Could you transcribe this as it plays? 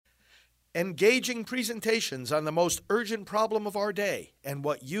engaging presentations on the most urgent problem of our day and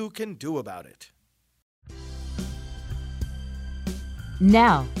what you can do about it.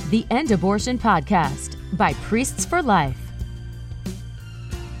 Now, the End Abortion Podcast by Priests for Life.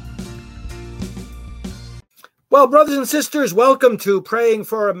 Well, brothers and sisters, welcome to Praying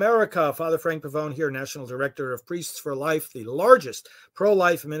for America. Father Frank Pavone here, National Director of Priests for Life, the largest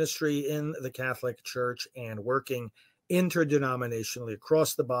pro-life ministry in the Catholic Church, and working interdenominationally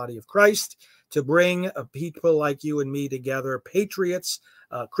across the body of Christ to bring people like you and me together, patriots,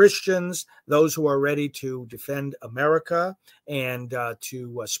 Christians, those who are ready to defend America and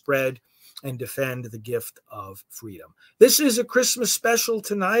to spread and defend the gift of freedom. This is a Christmas special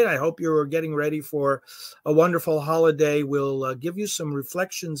tonight. I hope you're getting ready for a wonderful holiday. We'll give you some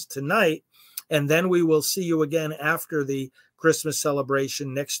reflections tonight, and then we will see you again after the Christmas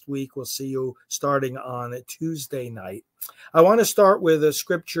celebration. Next week, we'll see you starting on Tuesday night. I want to start with a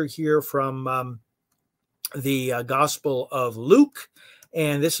scripture here from the Gospel of Luke.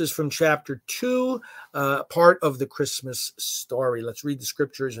 And this is from chapter 2, part of the Christmas story. Let's read the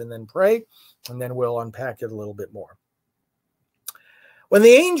scriptures and then pray, and then we'll unpack it a little bit more. When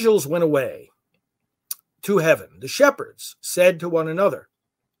the angels went away to heaven, the shepherds said to one another,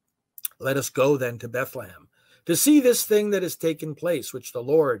 "Let us go then to Bethlehem, to see this thing that has taken place, which the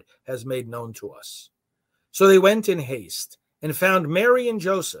Lord has made known to us." So they went in haste and found Mary and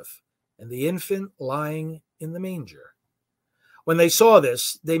Joseph and the infant lying in the manger. When they saw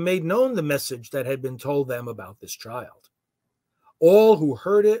this, they made known the message that had been told them about this child. All who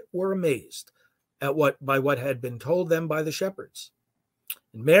heard it were amazed by what had been told them by the shepherds.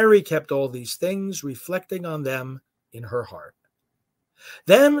 And Mary kept all these things, reflecting on them in her heart.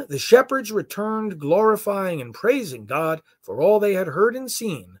 Then the shepherds returned, glorifying and praising God for all they had heard and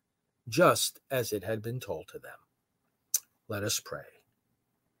seen, just as it had been told to them. Let us pray.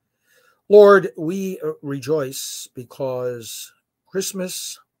 Lord, we rejoice because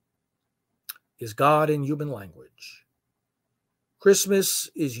Christmas is God in human language. Christmas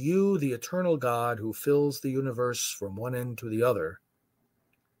is you, the eternal God who fills the universe from one end to the other,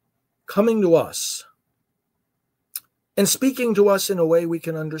 coming to us and speaking to us in a way we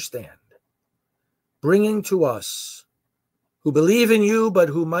can understand, bringing to us who believe in you but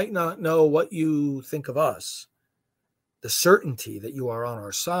who might not know what you think of us, the certainty that you are on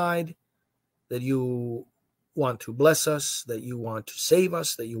our side, that you want to bless us, that you want to save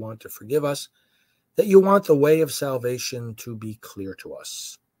us, that you want to forgive us, that you want the way of salvation to be clear to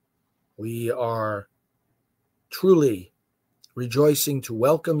us. We are truly rejoicing to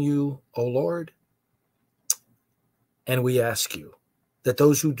welcome you, O Lord, and we ask you that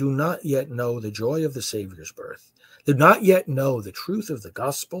those who do not yet know the joy of the Savior's birth, do not yet know the truth of the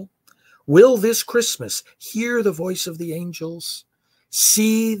gospel, will this Christmas hear the voice of the angels,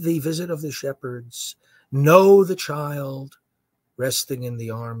 see the visit of the shepherds, know the child resting in the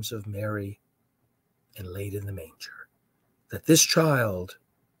arms of Mary and laid in the manger, that this child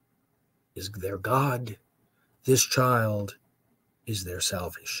is their God, this child is their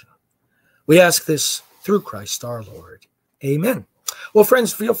salvation. We ask this through Christ our Lord. Amen. Well,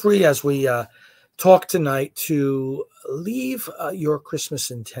 friends, feel free as we talk tonight to leave your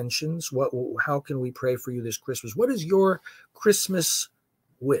Christmas intentions. How can we pray for you this Christmas? What is your Christmas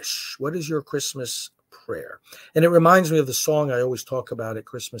wish? What is your Christmas prayer? And it reminds me of the song I always talk about at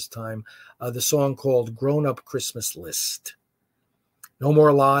Christmas time, the song called Grown Up Christmas List. No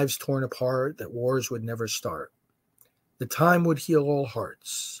more lives torn apart, that wars would never start. The time would heal all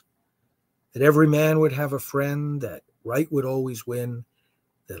hearts, that every man would have a friend, that right would always win,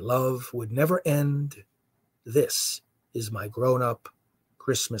 that love would never end. This is my grown-up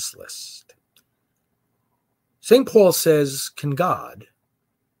Christmas list. St. Paul says, can God,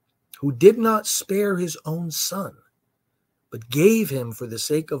 who did not spare his own son, but gave him for the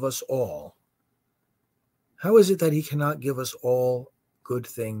sake of us all, how is it that he cannot give us all good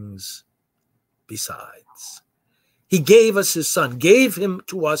things besides? He gave us his son, gave him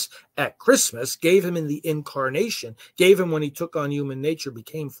to us at Christmas, gave him in the incarnation, gave him when he took on human nature,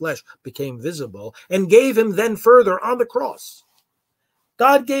 became flesh, became visible, and gave him then further on the cross.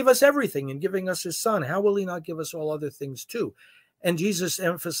 God gave us everything in giving us his son. How will he not give us all other things too? And Jesus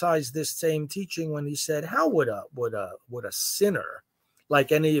emphasized this same teaching when he said, how would a sinner,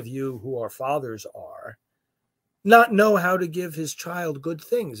 like any of you who are fathers are, not know how to give his child good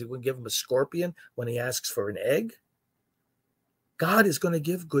things? He would give him a scorpion when he asks for an egg. God is going to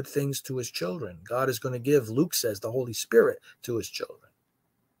give good things to his children. God is going to give, Luke says, the Holy Spirit to his children.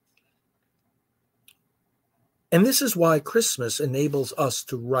 And this is why Christmas enables us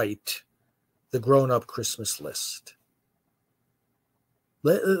to write the grown-up Christmas list.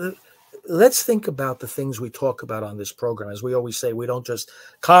 let's think about the things we talk about on this program. As we always say, we don't just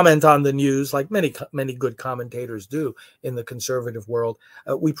comment on the news like many good commentators do in the conservative world.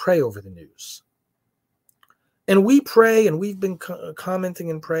 We pray over the news. And we pray, and we've been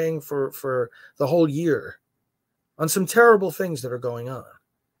commenting and praying for the whole year on some terrible things that are going on.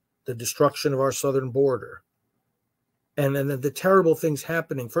 The destruction of our southern border. And then the terrible things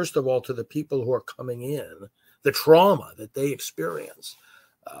happening, first of all, to the people who are coming in, the trauma that they experience,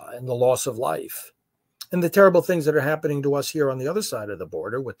 and the loss of life. And the terrible things that are happening to us here on the other side of the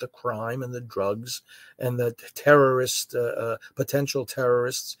border with the crime and the drugs and the potential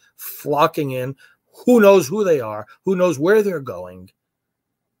terrorists flocking in. Who knows who they are? Who knows where they're going?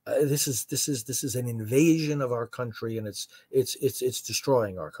 This is an invasion of our country, and it's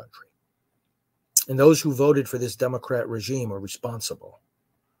destroying our country. And those who voted for this Democrat regime are responsible.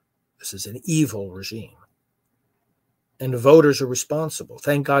 This is an evil regime. And the voters are responsible.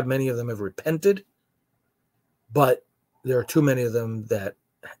 Thank God many of them have repented, but there are too many of them that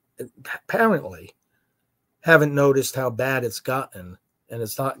apparently haven't noticed how bad it's gotten, and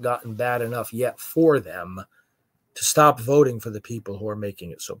it's not gotten bad enough yet for them to stop voting for the people who are making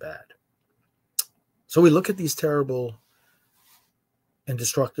it so bad. So we look at these terrible and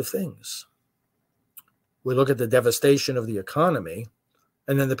destructive things. We look at the devastation of the economy,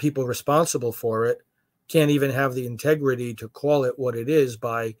 and then the people responsible for it can't even have the integrity to call it what it is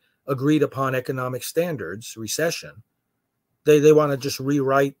by agreed upon economic standards, recession. They want to just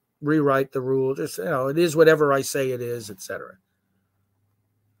rewrite the rules. Just, it is whatever I say it is, etc.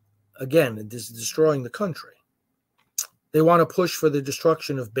 Again, it is destroying the country. They want to push for the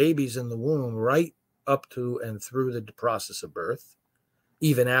destruction of babies in the womb right up to and through the process of birth.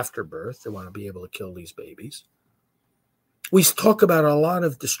 Even after birth, they want to be able to kill these babies. We talk about a lot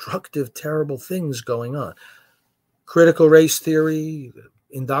of destructive, terrible things going on. Critical race theory,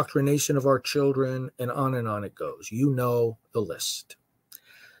 indoctrination of our children, and on it goes. You know the list.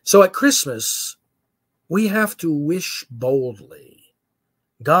 So at Christmas, we have to wish boldly.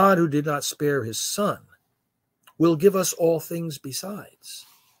 God, who did not spare his son, will give us all things besides.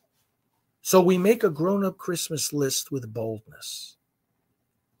 So we make a grown-up Christmas list with boldness.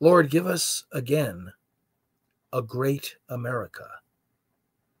 Lord, give us again a great America.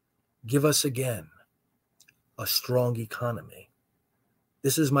 Give us again a strong economy.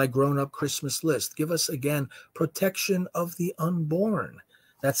 This is my grown-up Christmas list. Give us again protection of the unborn.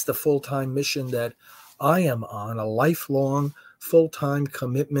 That's the full-time mission that I am on, a lifelong full-time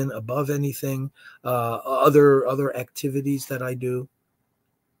commitment above anything, other activities that I do.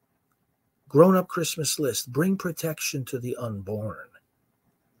 Grown-up Christmas list. Bring protection to the unborn.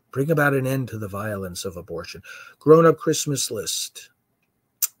 Bring about an end to the violence of abortion. Grown-up Christmas list.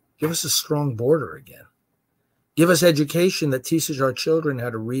 Give us a strong border again. Give us education that teaches our children how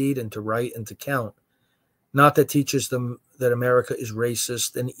to read and to write and to count, not that teaches them that America is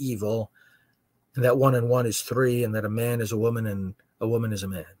racist and evil, and that 1 and 1 is 3, and that a man is a woman and a woman is a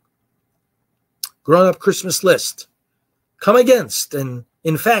man. Grown-up Christmas list. Come against and,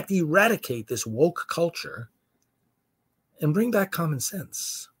 in fact, eradicate this woke culture and bring back common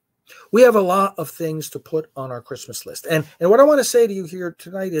sense. We have a lot of things to put on our Christmas list. And what I want to say to you here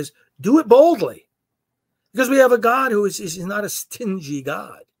tonight is do it boldly. Because we have a God who is not a stingy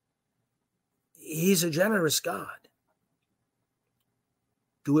God. He's a generous God.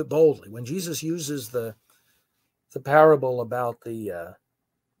 Do it boldly. When Jesus uses the parable about the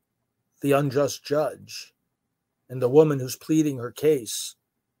unjust judge and the woman who's pleading her case,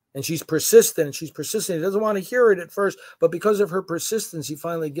 and she's persistent. He doesn't want to hear it at first, but because of her persistence, he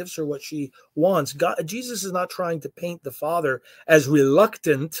finally gives her what she wants. Jesus is not trying to paint the Father as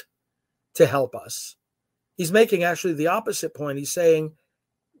reluctant to help us. He's making actually the opposite point. He's saying,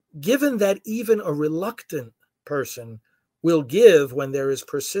 given that even a reluctant person will give when there is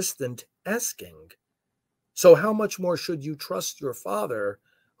persistent asking, so how much more should you trust your Father,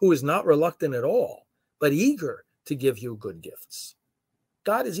 who is not reluctant at all, but eager to give you good gifts?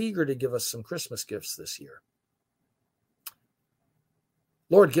 God is eager to give us some Christmas gifts this year.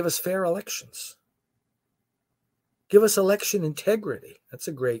 Lord, give us fair elections. Give us election integrity. That's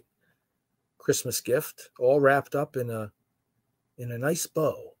a great Christmas gift, all wrapped up in a nice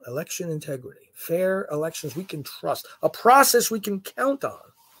bow. Election integrity. Fair elections we can trust. A process we can count on.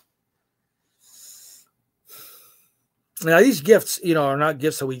 Now, these gifts, are not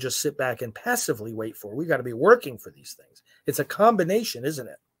gifts that we just sit back and passively wait for. We got to be working for these things. It's a combination, isn't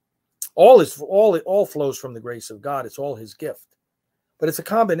it? All flows from the grace of God. It's all his gift. But it's a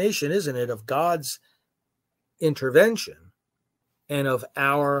combination, isn't it, of God's intervention and of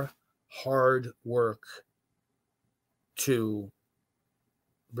our hard work to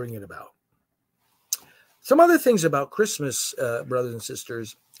bring it about. Some other things about Christmas, brothers and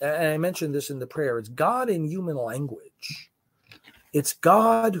sisters, and I mentioned this in the prayer, it's God in human language. It's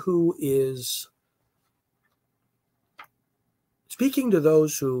God who is speaking to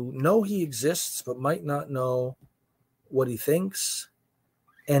those who know he exists but might not know what he thinks,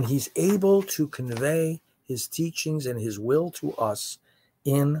 and he's able to convey his teachings and his will to us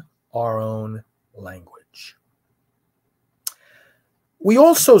in our own language. We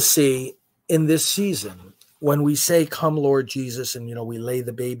also see in this season, when we say, "Come, Lord Jesus," and we lay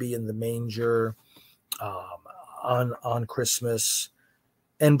the baby in the manger on Christmas,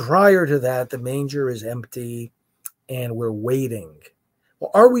 and prior to that, the manger is empty, and we're waiting.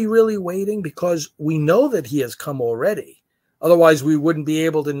 Well, are we really waiting? Because we know that he has come already. Otherwise, we wouldn't be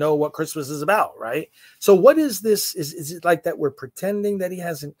able to know what Christmas is about, right? So what is this? Is it like that we're pretending that he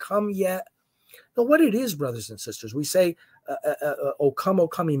hasn't come yet? No, what it is, brothers and sisters, we say, O come,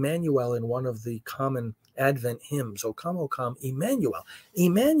 Emmanuel, in one of the common Advent hymns. O come, Emmanuel.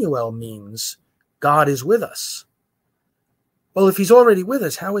 Emmanuel means God is with us. Well, if he's already with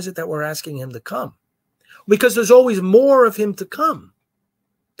us, how is it that we're asking him to come? Because there's always more of him to come.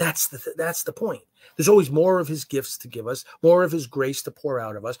 That's the point. There's always more of his gifts to give us, more of his grace to pour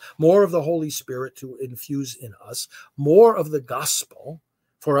out of us, more of the Holy Spirit to infuse in us, more of the gospel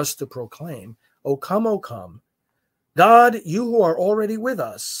for us to proclaim. O come, God, you who are already with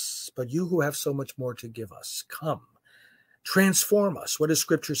us, but you who have so much more to give us, come. Transform us. What does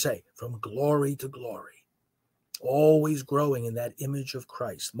Scripture say? From glory to glory. Always growing in that image of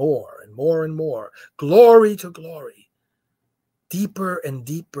Christ, more and more and more, glory to glory, deeper and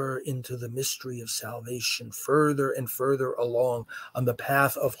deeper into the mystery of salvation, further and further along on the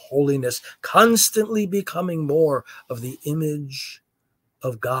path of holiness, constantly becoming more of the image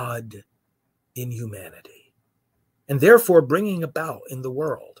of God in humanity, and therefore bringing about in the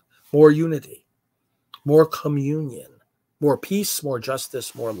world more unity, more communion, more peace, more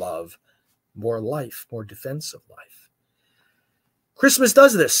justice, more love, more life, more defense of life. Christmas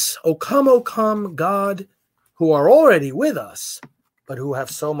does this. O come, God, who are already with us, but who have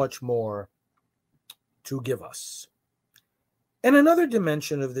so much more to give us. And another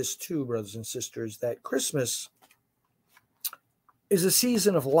dimension of this too, brothers and sisters, that Christmas is a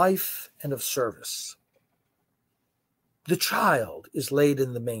season of life and of service. The child is laid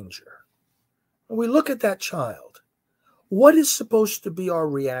in the manger. When we look at that child, what is supposed to be our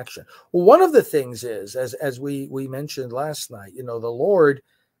reaction? Well, one of the things is, as we mentioned last night, the Lord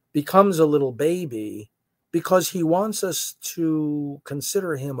becomes a little baby because he wants us to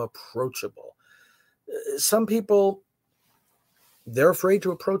consider him approachable. Some people, they're afraid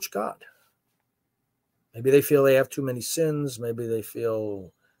to approach God. Maybe they feel they have too many sins. Maybe they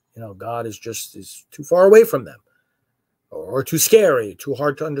feel, God is too far away from them, or too scary, too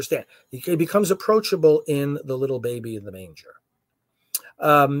hard to understand. He becomes approachable in the little baby in the manger.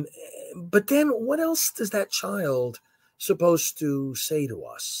 But then what else is that child supposed to say to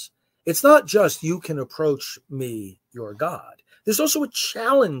us? It's not just, you can approach me, your God. There's also a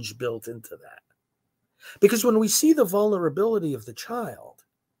challenge built into that. Because when we see the vulnerability of the child,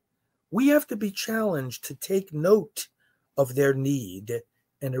 we have to be challenged to take note of their need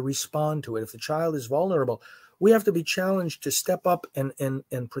and to respond to it. If the child is vulnerable, we have to be challenged to step up and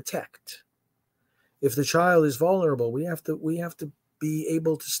protect. If the child is vulnerable, we have to be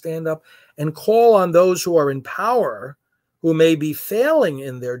able to stand up and call on those who are in power, who may be failing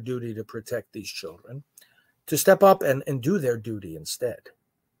in their duty to protect these children, to step up and do their duty instead.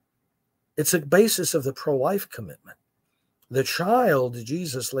 It's a basis of the pro-life commitment. The child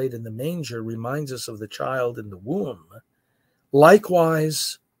Jesus laid in the manger reminds us of the child in the womb.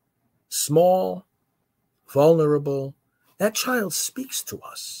 Likewise, small, vulnerable, that child speaks to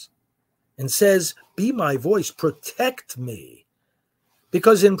us and says, be my voice, protect me.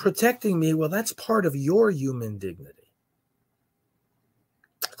 Because in protecting me, well, that's part of your human dignity.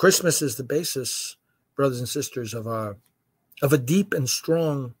 Christmas is the basis, brothers and sisters, of a deep and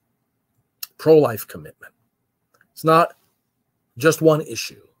strong pro-life commitment. It's not just one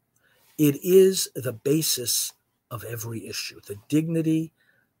issue. It is the basis of every issue, the dignity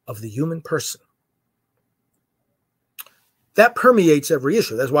of the human person. That permeates every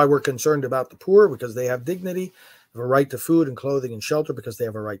issue. That's why we're concerned about the poor, because they have dignity, have a right to food and clothing and shelter, because they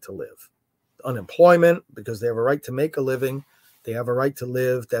have a right to live. Unemployment, because they have a right to make a living. They have a right to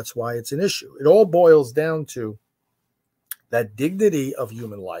live. That's why it's an issue. It all boils down to that dignity of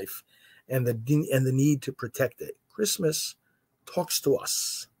human life and the need to protect it. Christmas talks to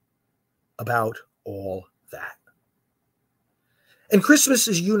us about all that. And Christmas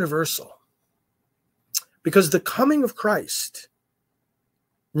is universal because the coming of Christ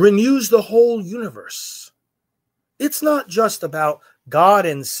renews the whole universe. It's not just about God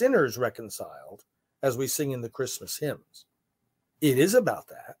and sinners reconciled, as we sing in the Christmas hymns. It is about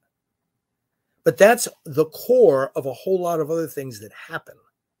that. But that's the core of a whole lot of other things that happen.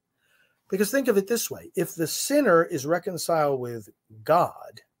 Because think of it this way. If the sinner is reconciled with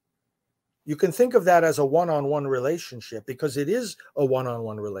God, you can think of that as a one-on-one relationship, because it is a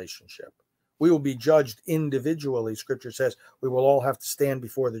one-on-one relationship. We will be judged individually. Scripture says we will all have to stand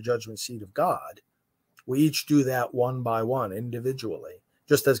before the judgment seat of God. We each do that one by one, individually,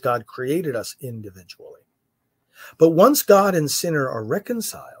 just as God created us individually. But once God and sinner are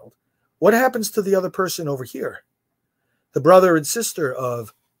reconciled, what happens to the other person over here? The brother and sister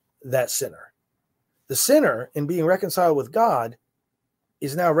of that sinner. The sinner, in being reconciled with God,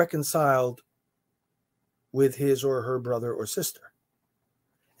 is now reconciled with his or her brother or sister.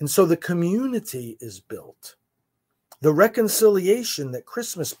 And so the community is built. The reconciliation that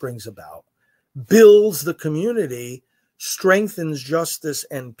Christmas brings about builds the community, strengthens justice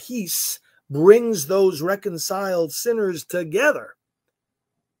and peace, brings those reconciled sinners together.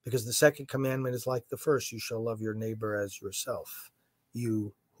 Because the second commandment is like the first: you shall love your neighbor as yourself,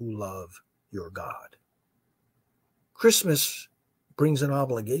 you who love your God. Christmas brings an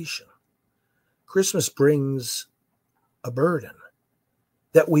obligation. Christmas brings a burden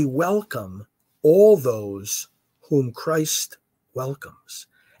that we welcome all those whom Christ welcomes.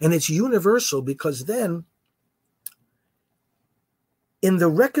 And it's universal, because then, in the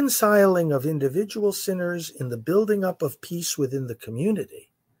reconciling of individual sinners, in the building up of peace within the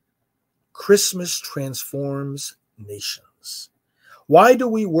community, Christmas transforms nations. Why do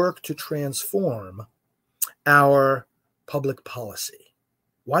we work to transform our public policy?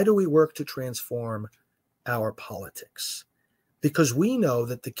 Why do we work to transform our politics? Because we know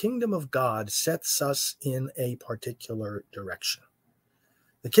that the kingdom of God sets us in a particular direction.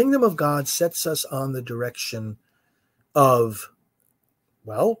 The kingdom of God sets us on the direction of,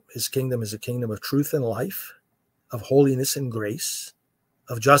 well, his kingdom is a kingdom of truth and life, of holiness and grace,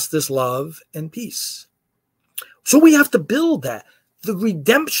 of justice, love, and peace. So we have to build that. The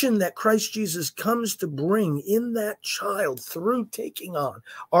redemption that Christ Jesus comes to bring in that child through taking on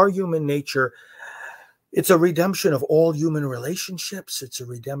our human nature, it's a redemption of all human relationships. It's a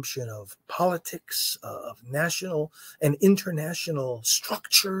redemption of politics, of national and international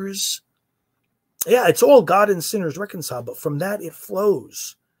structures. Yeah, it's all God and sinners reconciled, but from that it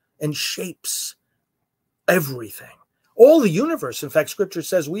flows and shapes everything. All the universe. In fact, Scripture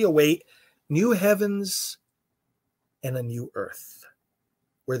says we await new heavens and a new earth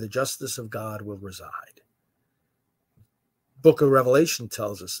where the justice of God will reside. Book of Revelation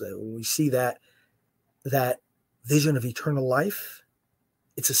tells us that when we see that vision of eternal life,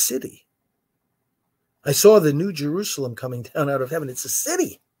 it's a city. I saw the new Jerusalem coming down out of heaven. It's a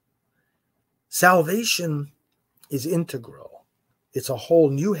city. Salvation is integral. It's a whole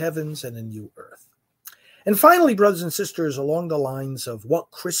new heavens and a new earth. And finally, brothers and sisters, along the lines of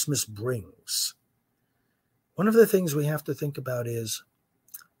what Christmas brings, one of the things we have to think about is,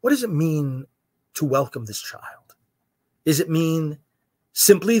 what does it mean to welcome this child? Does it mean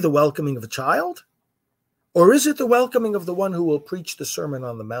simply the welcoming of a child? Or is it the welcoming of the one who will preach the Sermon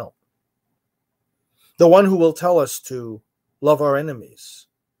on the Mount? The one who will tell us to love our enemies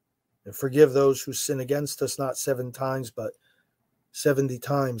and forgive those who sin against us, not 7 times, but 70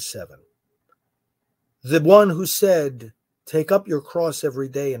 times 7. The one who said, take up your cross every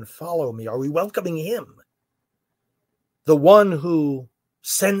day and follow me. Are we welcoming him? The one who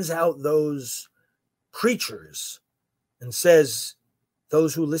sends out those preachers and says,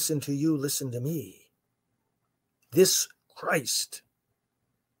 those who listen to you, listen to me. This Christ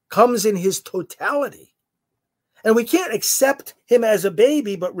comes in his totality. And we can't accept him as a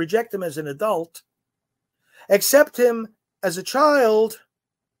baby, but reject him as an adult. Accept him as a child,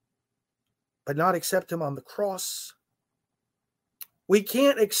 but not accept him on the cross. We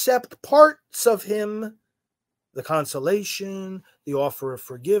can't accept parts of him, the consolation, the offer of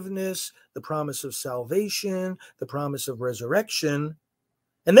forgiveness, the promise of salvation, the promise of resurrection,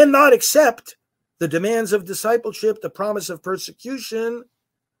 and then not accept the demands of discipleship, the promise of persecution,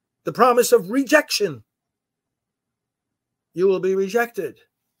 the promise of rejection. You will be rejected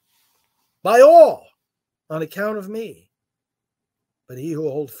by all on account of me. But he who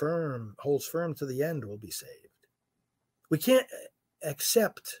holds firm to the end will be saved. We can't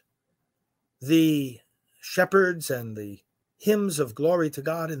accept the shepherds and the hymns of glory to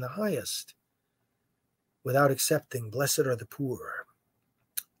God in the highest without accepting, blessed are the poor,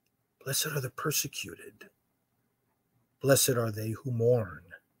 blessed are the persecuted, blessed are they who mourn.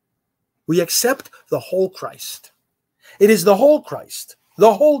 We accept the whole Christ. It is the whole Christ,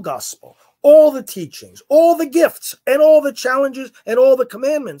 the whole gospel, all the teachings, all the gifts, and all the challenges, and all the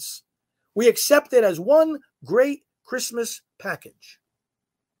commandments. We accept it as one great Christmas package.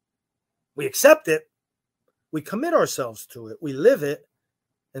 We accept it, we commit ourselves to it, we live it,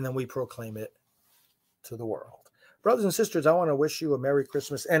 and then we proclaim it to the world. Brothers and sisters, I want to wish you a Merry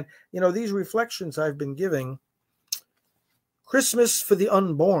Christmas. And, these reflections I've been giving, Christmas for the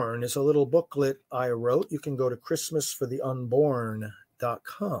Unborn is a little booklet I wrote. You can go to christmasfortheunborn.com.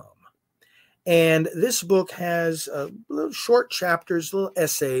 And this book has little short chapters, little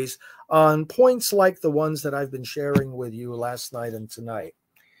essays on points like the ones that I've been sharing with you last night and tonight.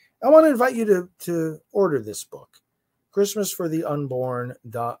 I want to invite you to order this book,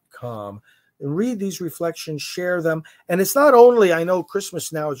 christmasfortheunborn.com, and read these reflections, share them. And it's not only, I know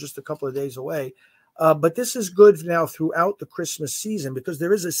Christmas now is just a couple of days away, but this is good now throughout the Christmas season, because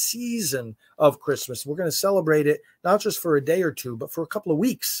there is a season of Christmas. We're going to celebrate it not just for a day or two, but for a couple of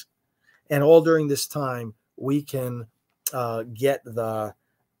weeks. And all during this time, we can get the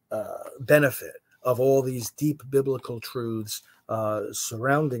benefit of all these deep biblical truths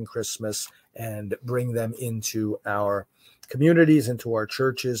surrounding Christmas and bring them into our communities, into our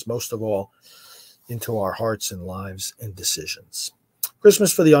churches, most of all, into our hearts and lives and decisions.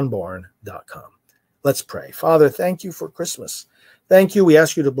 christmasfortheunborn.com. Let's pray. Father, thank you for Christmas. Thank you. We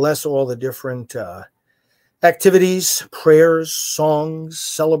ask you to bless all the different activities, prayers, songs,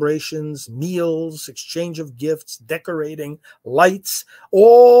 celebrations, meals, exchange of gifts, decorating, lights,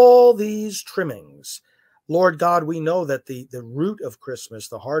 all these trimmings. Lord God, we know that the root of Christmas,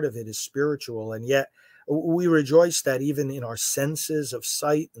 the heart of it, is spiritual, and yet we rejoice that even in our senses of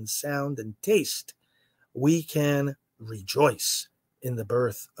sight and sound and taste, we can rejoice in the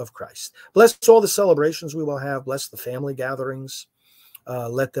birth of Christ. Bless all the celebrations we will have. Bless the family gatherings.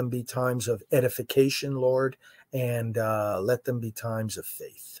 Let them be times of edification, Lord, and let them be times of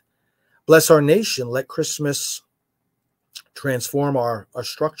faith. Bless our nation. Let Christmas transform our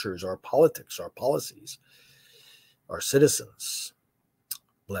structures, our politics, our policies, our citizens.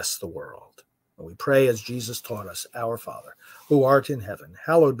 Bless the world. And we pray as Jesus taught us, Our Father, who art in heaven,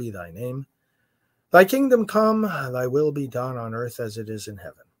 hallowed be thy name. Thy kingdom come, thy will be done on earth as it is in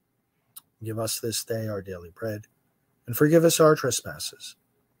heaven. Give us this day our daily bread, and forgive us our trespasses,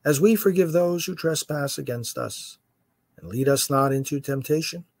 as we forgive those who trespass against us. And lead us not into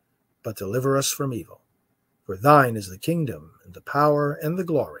temptation, but deliver us from evil. For thine is the kingdom, and the power, and the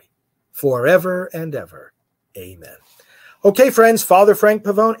glory, forever and ever. Amen. Okay, friends, Father Frank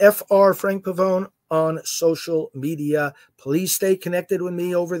Pavone, Fr. Frank Pavone, on social media. Please stay connected with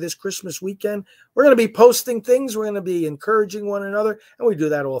me over this Christmas weekend. We're going to be posting things. We're going to be encouraging one another, and we do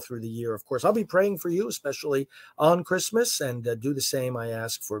that all through the year, of course. I'll be praying for you, especially on Christmas, and do the same I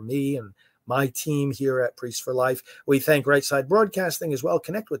ask for me and my team here at Priests for Life. We thank Right Side Broadcasting as well.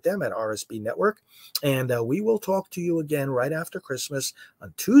 Connect with them at RSB Network, and we will talk to you again right after Christmas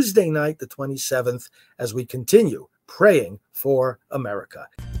on Tuesday night, the 27th, as we continue praying for America.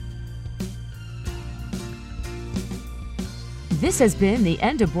 This has been the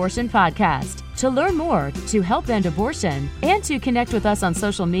End Abortion Podcast. To learn more, to help end abortion, and to connect with us on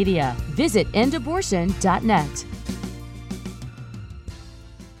social media, visit endabortion.net.